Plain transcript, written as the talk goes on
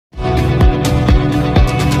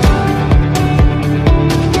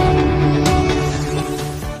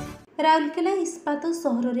राउरकेला इस्पात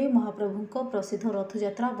सहर में महाप्रभु प्रसिद्ध रथ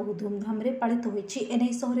यात्रा बहु धूमधाम पालित होती।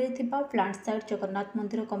 एने सहर में प्लांट साइड जगन्नाथ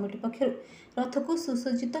मंदिर कमिटी पक्षर रथ को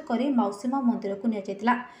सुसज्जित कर मौसी मां मंदिर को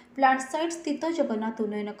निया। प्लांट साइड स्थित जगन्नाथ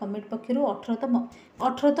उन्नयन कमिटी पक्षर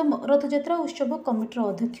 18तम रथ यात्रा उत्सव कमिटर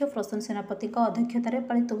अध्यक्ष प्रसन्न सेनापति अध्यक्षतार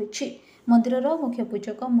पालित होती। मंदिर मुख्य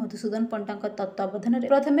पूजक मधुसूदन पंडा तत्वावधान में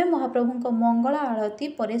प्रथमे महाप्रभु मंगला आरती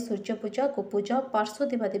पर सूर्य पूजा गोपूजा पार्श्व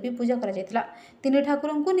देवादेवी पूजा करा। तीन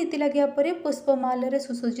ठाकुर को नीति लगे पुष्पमाल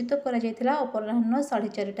सुसज्जित अपराह्न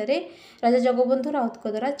 4:30 राजा जगबंधु राउत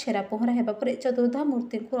द्वारा छेरा पहरा होगा पर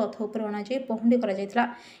चतुर्धामूर्ति को रथ उपर अणाई पहुंडी कर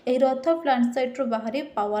रथ प्लांट साइट बाहरी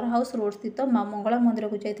पावर हाउस रोड स्थित मां मंगला मंदिर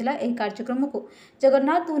को जाता। यह कार्यक्रम को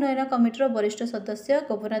जगन्नाथ उन्नयन कमिटर वरिष्ठ सदस्य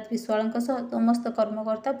गोपीनाथ बिश्वाल समस्त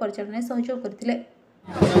कर्मकर्ता परिचालन सहयोग करथिले।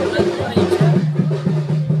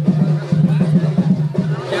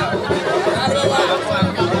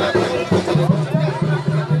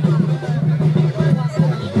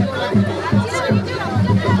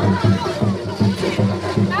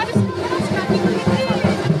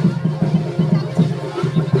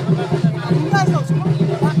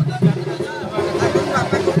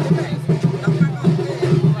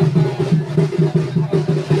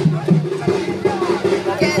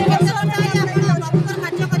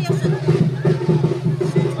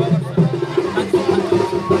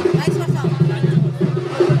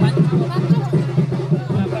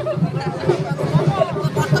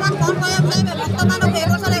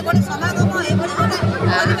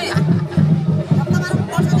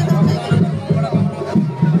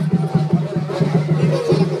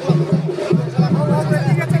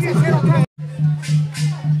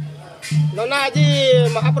 आज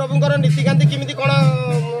महाप्रभुंकर नीतिकांति किमिति कोन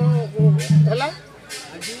हला?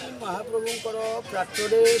 आज महाप्रभुंकर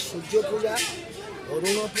प्रातरे सूर्य पूजा,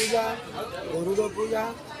 अरुण पूजा, गरुड़ पूजा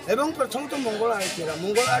एवं प्रथम तो मंगल आरती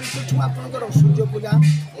आपनकर सूर्य पूजा,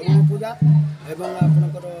 अरुण पूजा एवं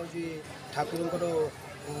आपनकर जे ठाकुरंकर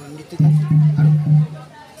नीतिकांति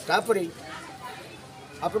तापरे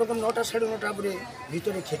आपनकर 9टा 9:30 पर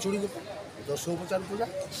भीतर खेचुड़ी दशोपचार पूजा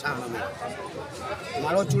साहन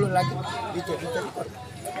माल चूड़ लगे भीतर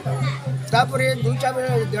तापर 2टा बेले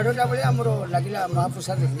 1:30 बेले आमर लगे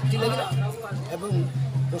महाप्रसाद नीति लगे एवं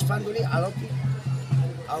पुष्पांजलि आरती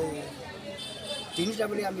आउ 3टा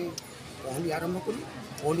बेले आम पहली आरंभ करूँ।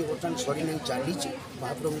 पहली बर्तमान सरी नहीं चली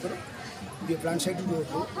महाप्रभुंर ये प्लांट साइड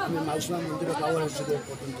जो आम मौसी मां मंदिर पावर हाउस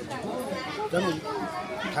पर्यटन तेणु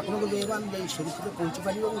ठाकुर को जो आम सुरक्षित पहुँची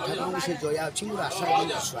पार ठाकुर से जया अच्छी मोर आशा और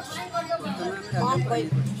विश्वास।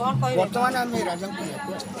 बर्तमान आम राजा को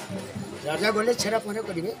राजा गले छेरा पहरा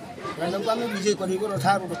करेंगे राजा को आम विजय कर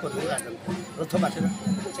रथारूढ़ कर रथ बाटे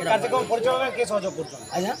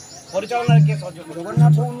आज्ञा परिचालन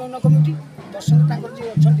जगन्नाथ उन्नयन कमिटी दर्शन जी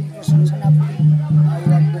अच्छा प्रसन्न सेनापति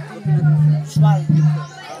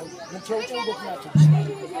मुख्य Gopinath.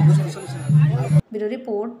 Bureau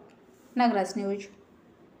report NagRaj news.